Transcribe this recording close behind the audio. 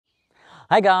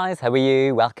Hi guys, how are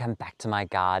you? Welcome back to my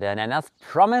garden, and as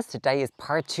promised, today is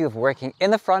part 2 of working in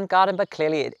the front garden, but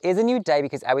clearly it is a new day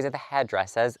because I was at the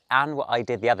hairdressers and what I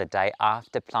did the other day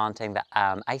after planting the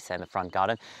Acer in the front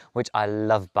garden, which I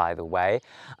love by the way.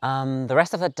 The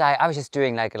rest of the day I was just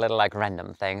doing like a little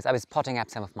random things. I was potting up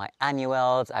some of my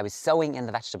annuals, I was sowing in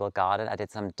the vegetable garden, I did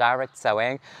some direct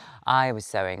sowing. I was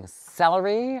sowing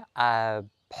celery,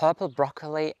 purple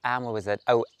broccoli, and what was it?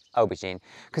 Oh, aubergine,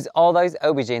 because all those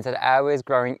aubergines that I was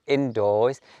growing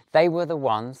indoors, they were the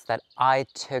ones that I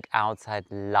took outside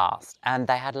last, and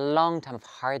they had a long time of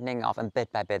hardening off, and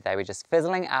bit by bit they were just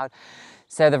fizzling out.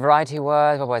 So the variety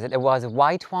was, what was it? It was a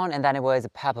white one, and then it was a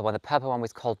purple one. The purple one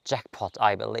was called Jackpot,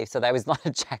 I believe. So that was not a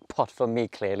jackpot for me,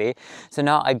 clearly. So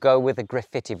now I go with the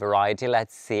graffiti variety.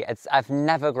 Let's see. I've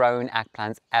never grown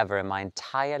eggplants ever in my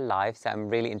entire life, so I'm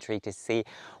really intrigued to see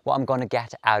what I'm going to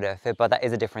get out of it, but that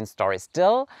is a different story.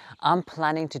 Still, I'm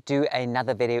planning to do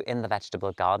another video in the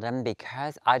vegetable garden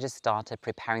because I just started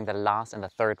preparing the last and the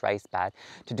third raised bed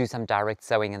to do some direct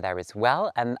sowing in there as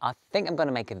well, and I think I'm going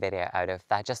to make a video out of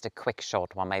that, just a quick short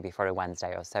one, maybe for a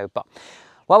Wednesday or so. But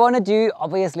what I want to do,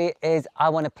 obviously, is I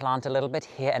want to plant a little bit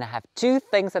here, and I have two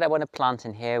things that I want to plant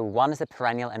in here. One is a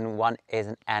perennial and one is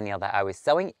an annual that I was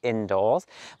sowing indoors,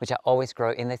 which I always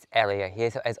grow in this area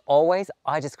here. So as always,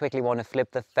 I just quickly want to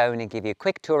flip the phone and give you a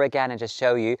quick tour again and just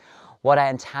show you what I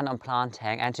intend on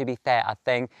planting. And to be fair, I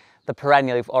think the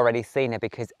perennial, you've already seen it,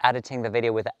 because editing the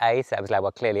video with the Ace, I was like,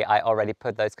 well, clearly I already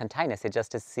put those containers here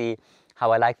just to see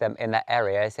how I like them in that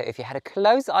area. So if you had a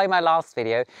close eye in my last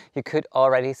video, you could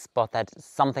already spot that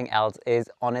something else is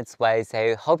on its way.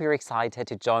 So hope you're excited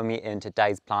to join me in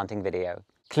today's planting video.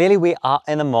 Clearly we are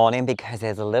in the morning because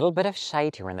there's a little bit of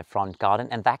shade here in the front garden,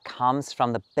 and that comes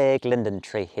from the big linden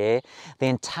tree here. The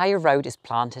entire road is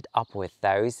planted up with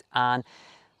those, and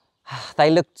they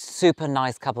looked super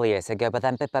nice a couple of years ago, but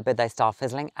then bit by bit they start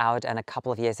fizzling out, and a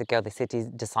couple of years ago the city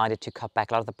decided to cut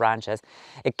back a lot of the branches.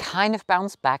 It kind of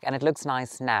bounced back and it looks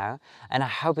nice now, and I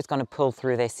hope it's going to pull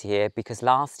through this year, because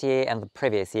last year and the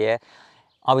previous year,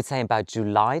 I would say about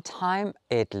July time,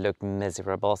 it looked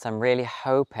miserable. So I'm really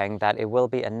hoping that it will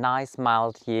be a nice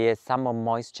mild year, some more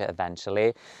moisture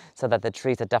eventually, so that the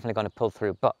trees are definitely going to pull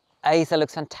through. But Acer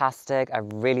looks fantastic. I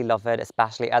really love it,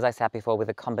 especially, as I said before, with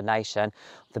the combination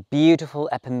of the beautiful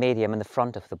epimedium in the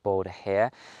front of the border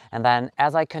here. And then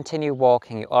as I continue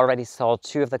walking, you already saw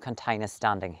two of the containers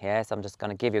standing here. So I'm just going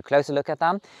to give you a closer look at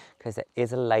them because there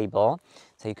is a label.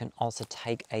 So you can also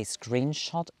take a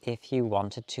screenshot if you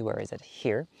wanted to. Where is it?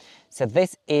 Here. So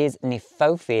this is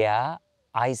Kniphofia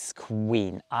Ice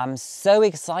Queen. I'm so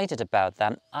excited about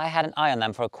them. I had an eye on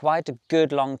them for quite a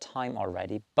good long time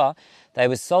already, but they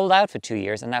were sold out for 2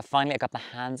 years, and now finally I got my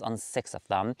hands on 6 of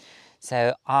them.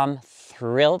 So I'm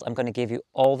thrilled. I'm going to give you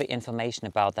all the information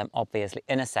about them, obviously,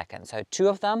 in a second. So 2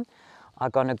 of them are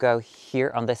going to go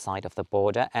here on this side of the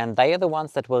border, and they are the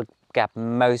ones that will get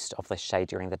most of the shade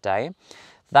during the day.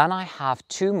 Then I have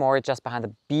 2 more just behind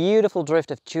the beautiful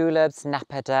drift of tulips,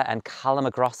 Nepeta and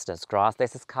Calamagrostis grass.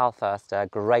 This is Carl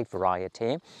Förster, great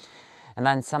variety. And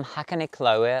then some Hackney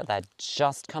Chloe that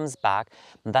just comes back.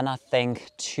 And then I think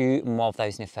 2 more of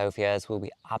those Kniphophias will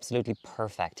be absolutely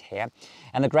perfect here.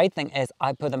 And the great thing is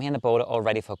I put them here in the border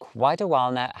already for quite a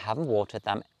while now. I haven't watered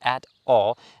them at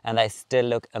all, and they still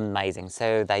look amazing.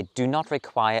 So they do not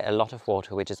require a lot of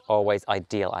water, which is always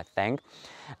ideal, I think.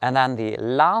 And then the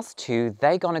last 2,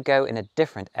 they're going to go in a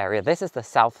different area. This is the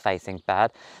south-facing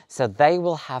bed, so they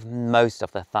will have most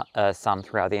of the sun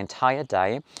throughout the entire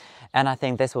day. And I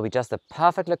think this will be just the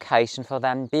perfect location for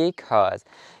them, because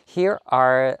here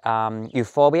are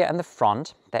euphorbia in the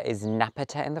front, there is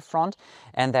Nepeta in the front,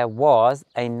 and there was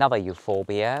another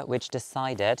euphorbia which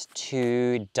decided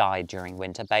to die during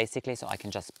winter, basically. So I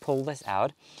can just pull this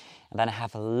out, and then I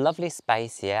have a lovely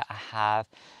space here. I have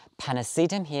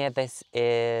Panacetum here. This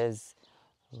is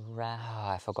red. Oh,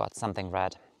 I forgot something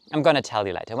red. I'm going to tell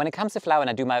you later. When it comes to flower and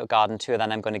I do my garden tour,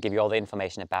 then I'm going to give you all the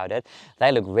information about it.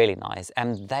 They look really nice,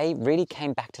 and they really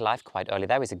came back to life quite early.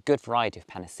 There was a good variety of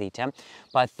Panacetum,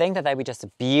 but I think that they were just a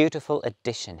beautiful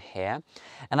addition here.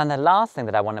 And then the last thing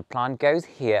that I want to plant goes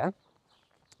here.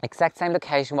 Exact same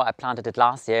location what I planted it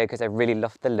last year, because I really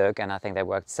loved the look and I think they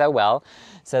worked so well.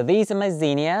 So these are my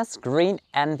Zinnias Green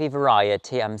Envy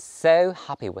variety. I'm so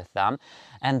happy with them,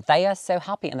 and they are so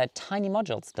happy in their tiny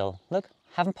modules still. Look,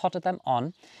 haven't potted them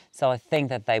on. So I think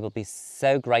that they will be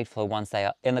so grateful once they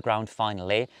are in the ground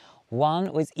finally.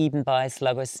 One was eaten by a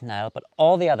slugger snail, but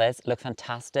all the others look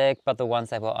fantastic, but the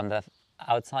ones that were on the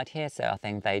outside here, so I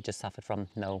think they just suffered from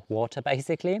no water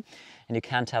basically, and you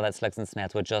can tell that slugs and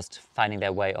snails were just finding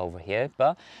their way over here,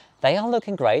 but They are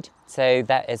looking great, so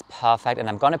that is perfect. And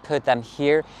I'm going to put them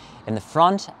here in the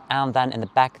front and then in the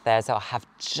back there. So I have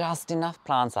just enough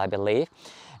plants, I believe.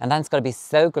 And then it's going to be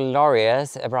so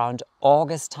glorious around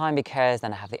August time, because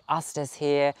then I have the asters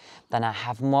here. Then I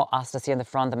have more asters here in the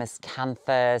front, the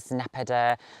miscanthus,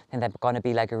 nepeta. And they're going to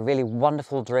be like a really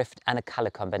wonderful drift and a color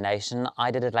combination.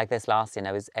 I did it like this last year and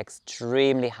I was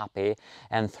extremely happy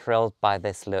and thrilled by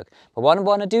this look. But what I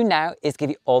want to do now is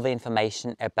give you all the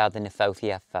information about the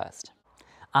Kniphofia first.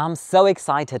 I'm so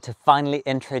excited to finally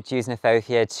introduce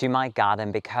Kniphofia to my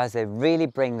garden, because they really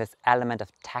bring this element of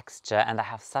texture and they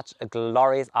have such a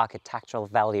glorious architectural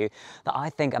value that I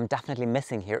think I'm definitely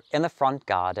missing here in the front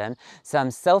garden. So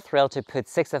I'm so thrilled to put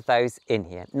 6 of those in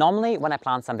here. Normally when I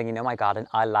plant something in my garden,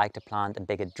 I like to plant in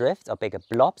bigger drifts or bigger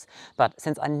blobs, but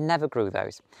since I never grew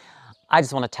those, I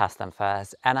just want to test them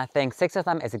first, and I think 6 of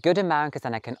them is a good amount, because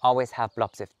then I can always have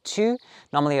blobs of 2.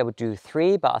 Normally I would do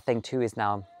 3, but I think 2 is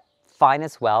now fine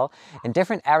as well, in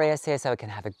different areas here, so I can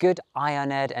have a good eye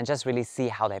on it and just really see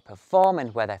how they perform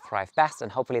and where they thrive best,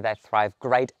 and hopefully they thrive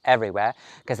great everywhere,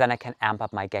 because then I can amp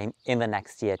up my game in the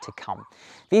next year to come.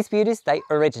 These beauties, they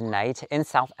originate in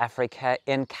South Africa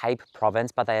in Cape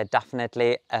Province, but they are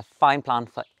definitely a fine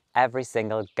plant for every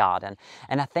single garden.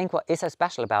 And I think what is so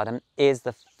special about them is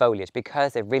the foliage,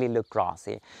 because they really look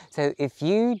grassy. So if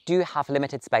you do have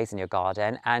limited space in your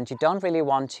garden and you don't really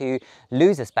want to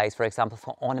lose a space, for example,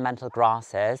 for ornamental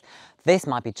grasses, this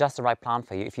might be just the right plant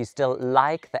for you. If you still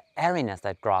like the airiness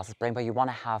that grasses bring, but you want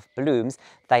to have blooms,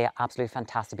 they are absolutely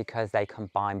fantastic because they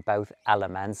combine both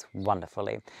elements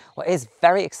wonderfully. What is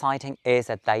very exciting is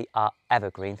that they are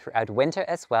evergreen throughout winter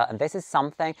as well, and this is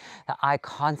something that I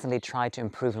constantly try to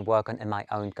improve and work on in my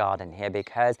own garden here,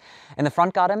 because in the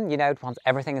front garden, you know, once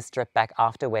everything is stripped back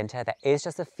after winter, there is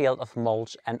just a field of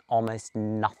mulch and almost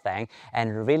nothing, and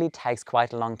it really takes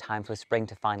quite a long time for spring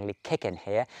to finally kick in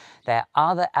here. There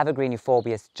are the evergreen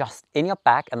euphorbias just in your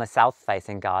back in the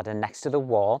south-facing garden next to the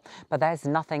wall, but there's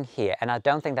nothing here, and I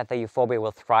don't think that the euphorbia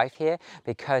will thrive here,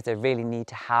 because they really need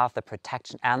to have the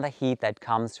protection and the heat that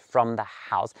comes from the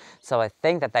house. So I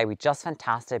think that they would be just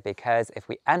fantastic, because if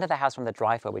we enter the house from the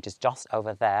driveway, which is just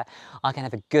over there, I can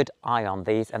have a good eye on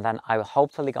these, and then I'm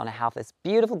hopefully going to have this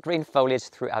beautiful green foliage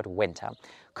throughout winter.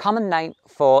 Common name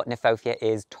for Kniphofia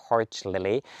is torch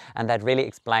lily, and that really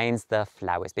explains the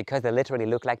flowers, because they literally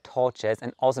look like torches,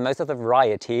 and also most of the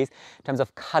varieties in terms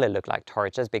of color look like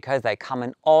torches, because they come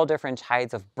in all different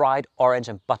shades of bright orange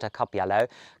and buttercup yellow,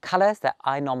 colors that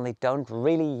I normally don't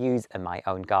really use in my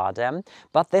own garden.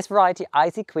 But this variety,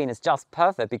 Ice Queen, is just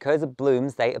perfect, because the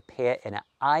blooms, they appear in an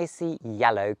icy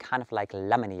yellow, kind of like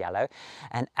lemony yellow,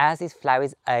 and as these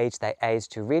flowers age, they age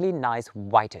to really nice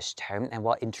whitish tone. And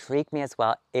what intrigued me as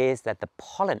well is that the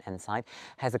pollen inside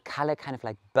has a color kind of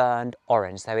like burnt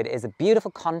orange, so it is a beautiful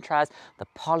contrast, the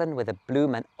pollen with the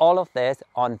bloom, and all of this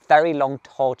on very long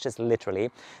torches,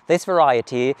 literally. This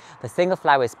variety, the single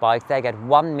flower spikes, they get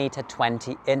 1.20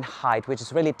 meters in height, which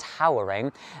is really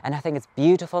towering, and I think it's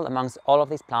beautiful amongst all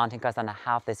of these plantings, because then I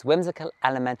have this whimsical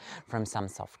element from some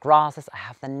soft grasses, I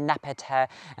have the nepeta,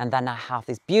 and then I have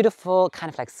these beautiful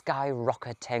kind of like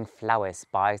skyrocketing flower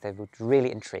spikes that would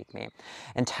really intrigue me.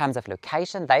 In terms of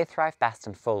location, they thrive best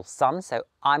in full sun, so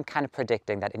I'm kind of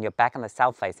predicting that in your back in the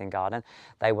south-facing garden,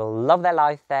 they will love their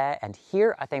life there, and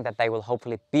here I think that they will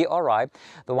hopefully be all right.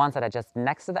 The ones that are just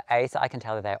next to the ace, I can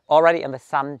tell that they're already in the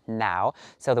sun now,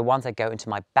 so the ones that go into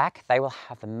my back, they will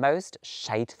have the most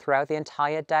shade throughout the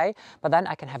entire day, but then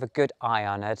I can have a good eye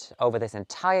on it over this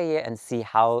entire year and see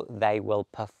how they will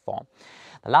perform.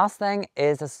 The last thing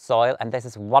is the soil, and this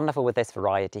is wonderful with this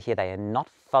variety here. They are not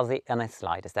fuzzy in the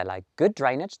slightest. They like good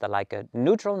drainage, they like a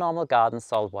neutral normal garden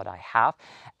soil, what I have,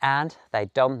 and they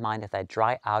don't mind if they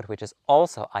dry out, which is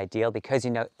also ideal, because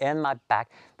you know in my back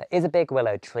there is a big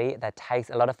willow tree that takes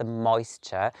a lot of the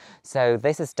moisture, so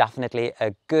this is definitely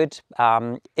a good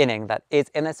inning that is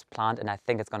in this plant, and I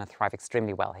think it's going to thrive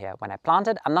extremely well here. When I plant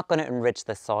it, I'm not going to enrich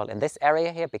the soil in this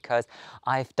area here, because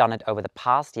I've done it over the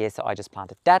past year, so I just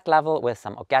planted dead level with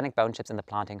some organic bone chips in the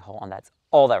planting hole, and that's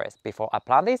all there is. Before I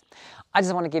plant these, I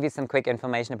just want to give you some quick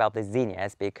information about the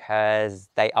zinnias, because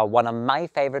they are one of my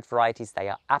favorite varieties. They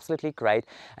are absolutely great,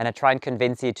 and I try and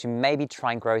convince you to maybe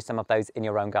try and grow some of those in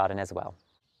your own garden as well.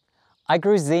 I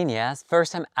grew zinnias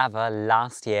first time ever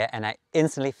last year, and I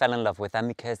instantly fell in love with them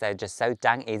because they're just so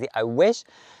dang easy. I wish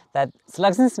that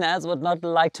slugs and snails would not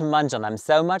like to munch on them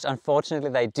so much. Unfortunately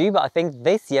they do, but I think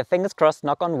this year, fingers crossed,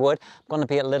 knock on wood, I'm going to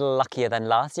be a little luckier than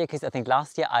last year, because I think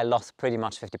last year I lost pretty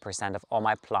much 50% of all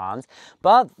my plants.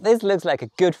 But this looks like a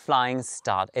good flying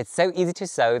start. It's so easy to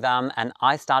sow them, and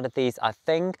I started these, I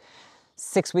think,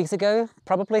 6 weeks ago,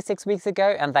 probably 6 weeks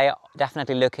ago, and they are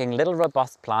definitely looking little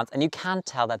robust plants, and you can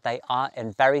tell that they are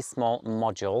in very small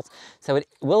modules, so it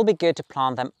will be good to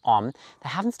plant them on. They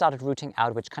haven't started rooting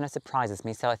out, which kind of surprises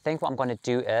me, so I think what I'm going to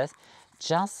do is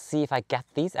just see if I get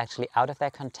these actually out of their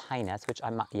containers, which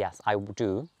I might, yes, I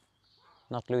do.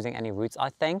 Not losing any roots, I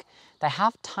think. They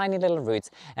have tiny little roots,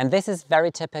 and this is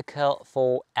very typical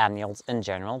for annuals in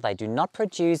general. They do not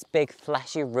produce big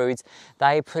fleshy roots.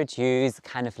 They produce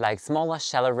kind of like smaller,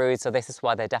 shallow roots, so this is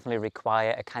why they definitely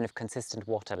require a kind of consistent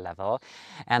water level.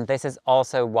 And this is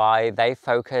also why they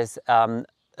focus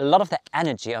a lot of the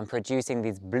energy on producing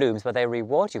these blooms, but they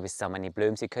reward you with so many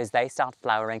blooms because they start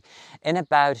flowering in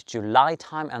about July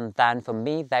time, and then for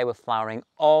me they were flowering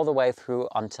all the way through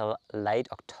until late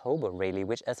October really,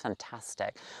 which is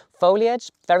fantastic. Foliage,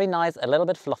 very nice, a little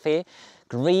bit fluffy.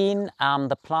 Green,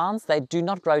 the plants, they do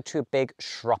not grow to a big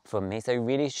shrub for me, so you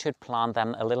really should plant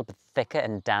them a little bit thicker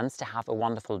and dense to have a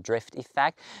wonderful drift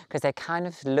effect, because they kind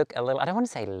of look a little, I don't want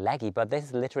to say leggy, but this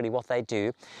is literally what they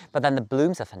do. But then the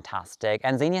blooms are fantastic,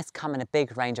 and zinnias come in a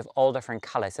big range of all different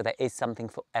colors, so there is something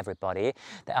for everybody.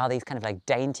 There are these kind of like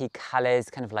dainty colors,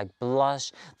 kind of like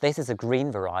blush. This is a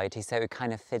green variety, so it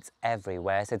kind of fits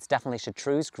everywhere, so it's definitely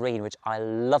chartreuse green, which I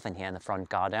love in here in the front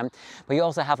garden. But you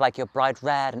also have like your bright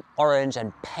red and orange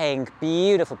and pink,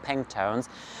 beautiful pink tones.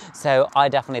 So I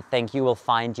definitely think you will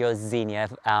find your zinnia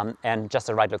and just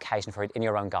the right location for it in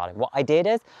your own garden. What I did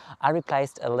is I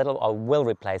replaced a little, or will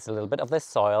replace a little bit of this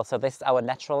soil. So this is our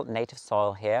natural native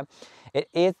soil here.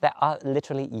 There are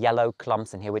literally yellow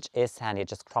clumps in here, which is sandy. It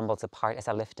just crumbles apart as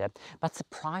I lift it. But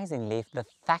surprisingly, the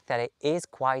fact that it is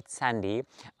quite sandy,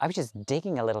 I was just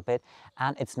digging a little bit,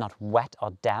 and it's not wet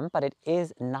or damp, but it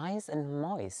is nice and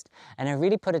moist. And I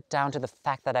really put it down to the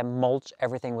fact that I mulch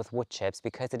everything with wood chips,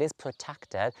 because it is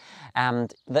protected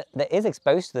and that is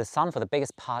exposed to the sun for the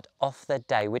biggest part of the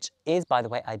day, which is, by the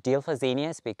way, ideal for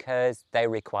zinnias because they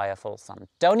require full sun.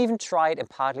 Don't even try it in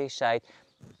partly shade.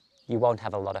 You won't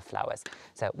have a lot of flowers.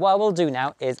 So what I will do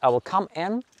now is I will come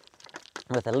in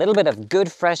with a little bit of good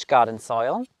fresh garden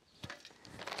soil,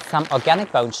 some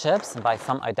organic bone chips, and by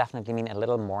some I definitely mean a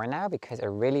little more now, because I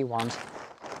really want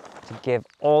to give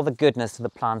all the goodness to the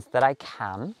plants that I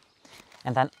can.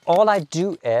 And then all I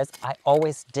do is I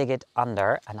always dig it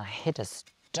under, and I hit a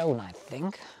stone, I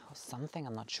think, or something,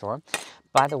 I'm not sure.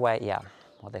 By the way, yeah.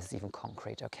 Well, this is even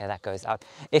concrete. Okay, that goes out.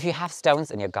 If you have stones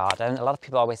in your garden, a lot of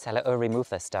people always say, like, oh, remove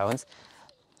the stones.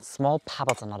 Small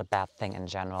pebbles are not a bad thing in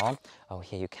general. Oh,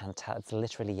 here you can tell it's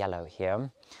literally yellow here.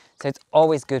 So it's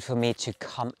always good for me to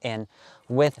come in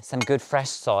with some good fresh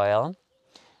soil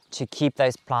to keep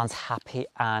those plants happy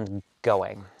and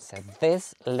going. So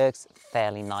this looks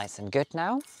fairly nice and good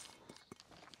now.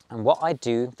 And what I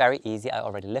do, very easy, I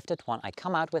already lifted one. I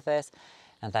come out with this,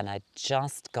 and then I'm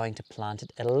just going to plant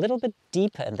it a little bit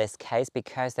deeper in this case,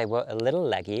 because they were a little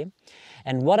leggy.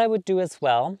 And what I would do as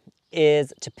well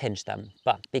is to pinch them.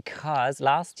 But because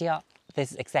last year,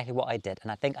 this is exactly what I did.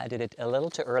 And I think I did it a little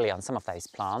too early on some of those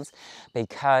plants,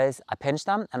 because I pinched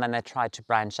them and then they tried to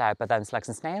branch out, but then slugs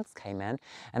and snails came in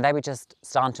and they were just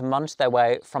starting to munch their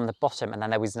way from the bottom, and then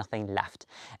there was nothing left.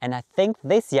 And I think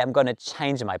this year I'm going to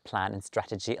change my plan and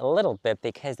strategy a little bit,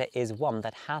 because there is one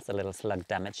that has a little slug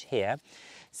damage here.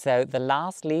 So the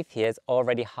last leaf here is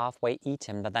already halfway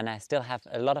eaten, but then I still have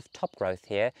a lot of top growth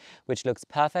here, which looks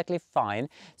perfectly fine.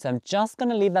 So I'm just going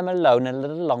to leave them alone a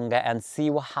little longer and see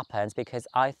what happens, because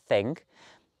I think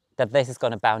that this is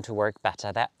going to bound to work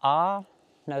better. There are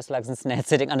no slugs and snails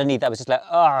sitting underneath. I was just like,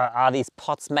 oh, are these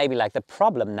pots maybe like the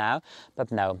problem now?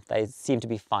 But no, they seem to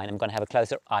be fine. I'm going to have a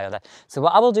closer eye on that. So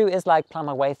what I will do is like plant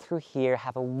my way through here,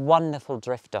 have a wonderful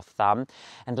drift of them.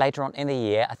 And later on in the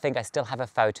year, I think I still have a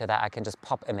photo that I can just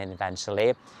pop them in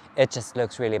eventually. It just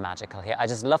looks really magical here. I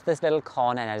just love this little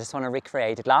corner and I just want to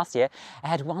recreate it. Last year, I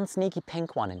had one sneaky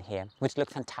pink one in here, which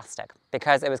looked fantastic,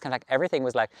 because it was kind of like everything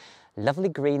was like lovely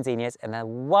green zinnias and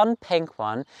then one pink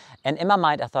one. And in my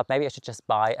mind, I thought maybe I should just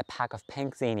buy a pack of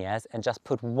pink zinnias and just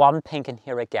put one pink in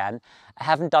here again. I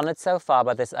haven't done it so far,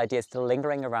 but this idea is still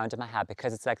lingering around in my head,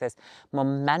 because it's like this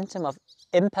momentum of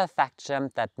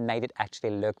imperfection that made it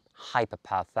actually look hyper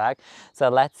perfect. So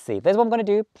let's see. This is what I'm going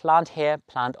to do. Plant here,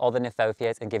 plant all the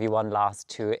Kniphophias, and give you one last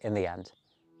tour in the end.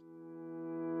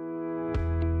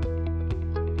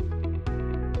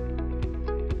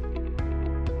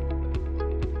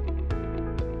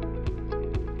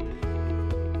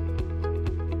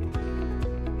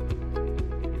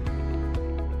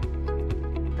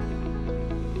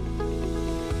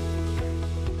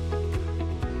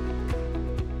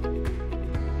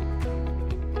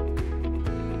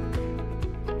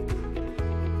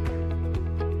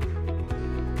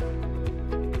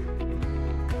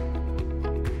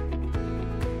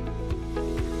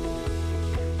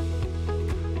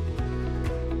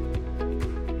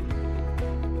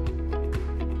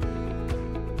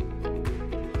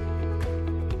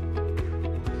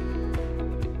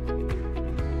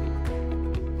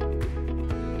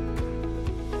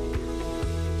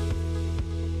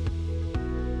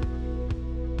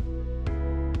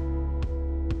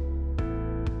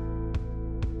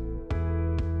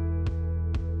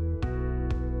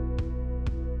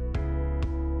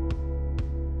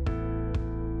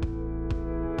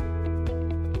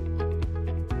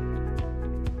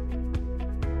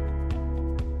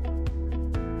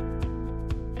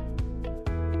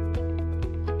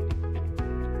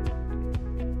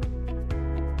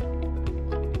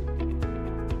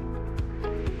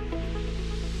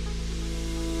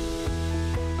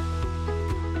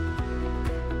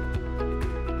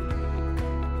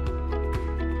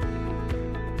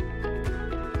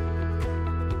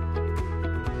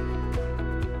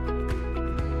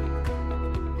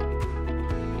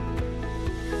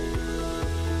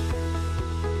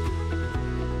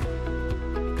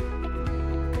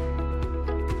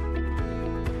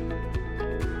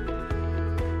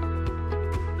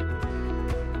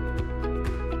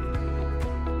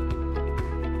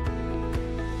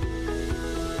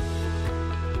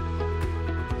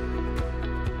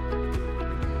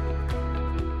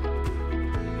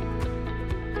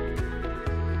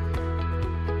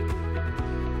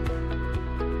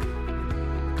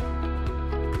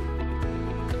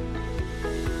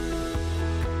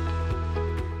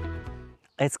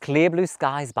 It's clear blue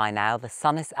skies by now. The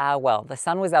sun is out. Well, the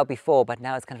sun was out before, but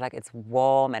now it's kind of like it's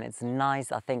warm and it's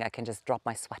nice. I think I can just drop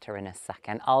my sweater in a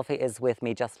second. Alfie is with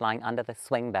me just lying under the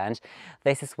swing bench.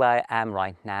 This is where I am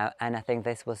right now. And I think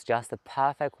this was just the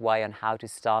perfect way on how to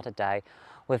start a day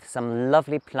with some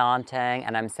lovely planting,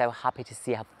 and I'm so happy to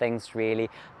see how things really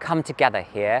come together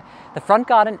here. The front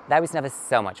garden, that was never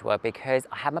so much work because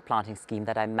I have my planting scheme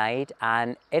that I made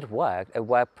and it worked. It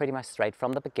worked pretty much straight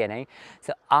from the beginning.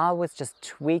 So I was just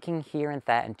tweaking here and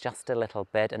there and just a little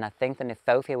bit, and I think the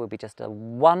Kniphofia would be just a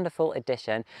wonderful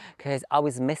addition because I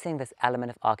was missing this element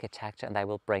of architecture and they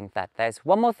will bring that. There's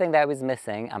one more thing that I was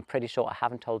missing. I'm pretty sure I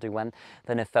haven't told you when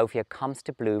the Kniphofia comes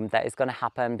to bloom. That is going to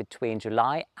happen between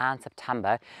July and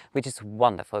September, which is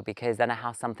wonderful because then I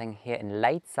have something here in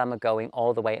late summer going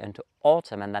all the way into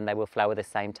autumn, and then they will flower the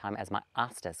same time as my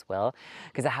asters will,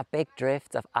 because I have big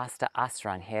drifts of aster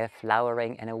in here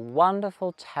flowering in a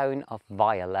wonderful tone of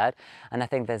violet, and I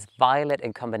think this violet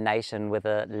in combination with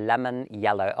the lemon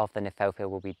yellow of the Kniphofia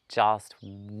will be just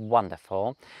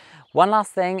wonderful. One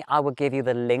last thing, I will give you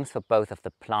the links for both of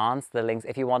the plants. The links,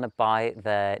 if you want to buy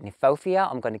the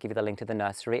Kniphofia, I'm going to give you the link to the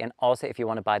nursery, and also if you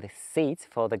want to buy the seeds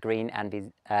for the Green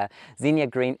Envy, Zinnia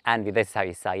Green Envy, this is how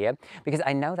you say it, because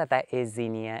I know that there is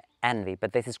Zinnia Envy,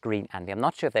 but this is Green Envy. I'm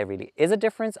not sure if there really is a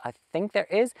difference. I think there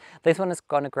is. This one is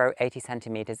going to grow 80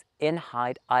 centimeters in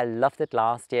height. I loved it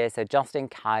last year, so just in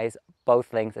case,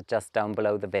 both links are just down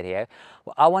below the video.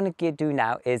 What I want to do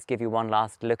now is give you one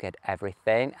last look at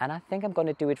everything, and I think I'm going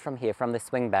to do it from here, from the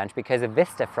swing bench, because the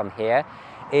vista from here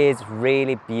is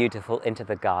really beautiful into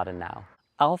the garden now.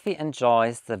 Alfie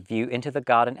enjoys the view into the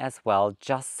garden as well,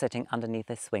 just sitting underneath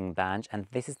the swing bench, and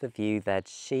this is the view that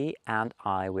she and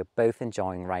I were both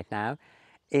enjoying right now.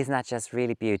 Isn't that just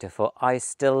really beautiful? I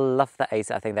still love the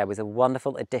ace. I think that was a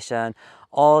wonderful addition.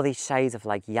 All these shades of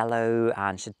like yellow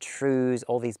and chartreuse,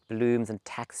 all these blooms and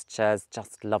textures,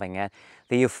 just loving it.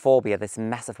 The euphorbia, this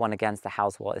massive one against the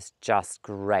house wall, is just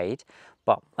great.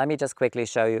 But let me just quickly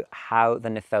show you how the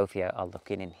Kniphofia are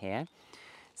looking in here.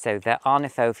 So there are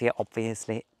Kniphofia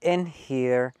obviously in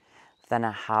here. Then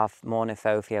I have more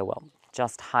Kniphofia, well,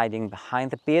 just hiding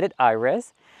behind the bearded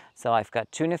iris. So I've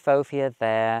got two Kniphofia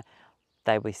there.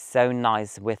 They were so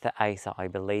nice with the Acer, I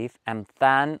believe. And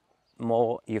then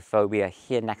more euphorbia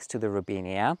here next to the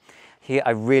Robinia. Here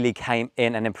I really came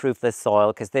in and improved the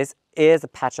soil because this is a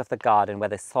patch of the garden where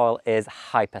the soil is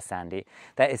hyper sandy.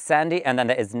 There is sandy and then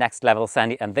there is next level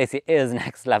sandy, and this is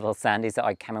next level sandy. So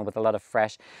I came in with a lot of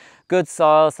fresh, good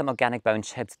soil, some organic bone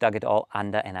chips, dug it all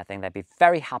under, and I think they'd be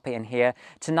very happy in here.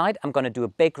 Tonight I'm going to do a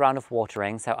big round of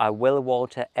watering, so I will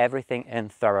water everything in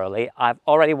thoroughly. I've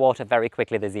already watered very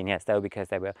quickly the zinnias though because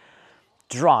they were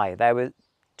dry. They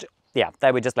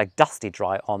were just like dusty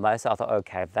dry almost. So I thought,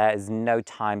 okay, there is no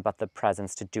time but the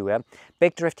presents to do it.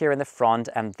 Big drift here in the front,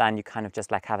 and then you kind of just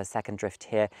like have a second drift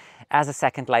here as a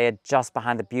second layer just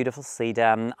behind the beautiful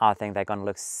cedar. I think they're going to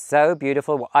look so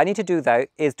beautiful. What I need to do though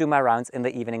is do my rounds in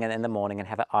the evening and in the morning and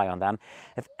have an eye on them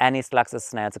if any slugs or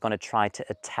snails are going to try to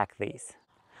attack these.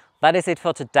 That is it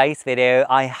for today's video.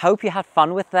 I hope you had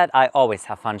fun with that. I always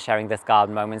have fun sharing this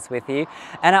garden moments with you.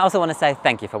 And I also want to say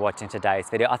thank you for watching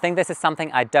today's video. I think this is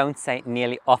something I don't say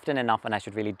nearly often enough, and I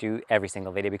should really do every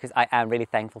single video because I am really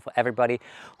thankful for everybody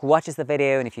who watches the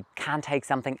video. And if you can take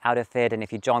something out of it, and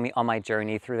if you join me on my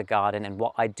journey through the garden and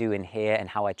what I do in here and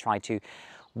how I try to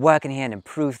work in here and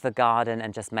improve the garden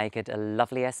and just make it a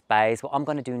lovelier space. What I'm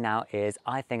going to do now is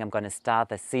I think I'm going to start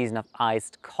the season of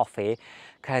iced coffee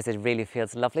because it really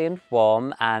feels lovely and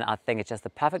warm, and I think it's just the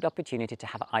perfect opportunity to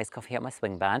have iced coffee at my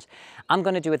swing bench. I'm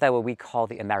going to do it that what we call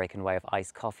the American way of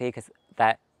iced coffee, because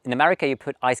that in America you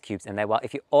put ice cubes in there. Well,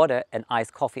 if you order an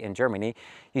iced coffee in Germany,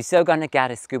 you're still going to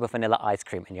get a scoop of vanilla ice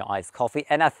cream in your iced coffee,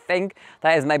 and I think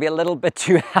that is maybe a little bit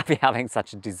too heavy having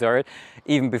such a dessert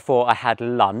even before I had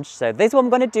lunch. So this is what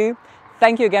I'm going to do.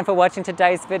 Thank you again for watching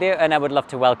today's video, and I would love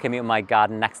to welcome you in my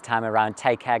garden next time around.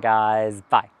 Take care guys,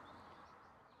 bye.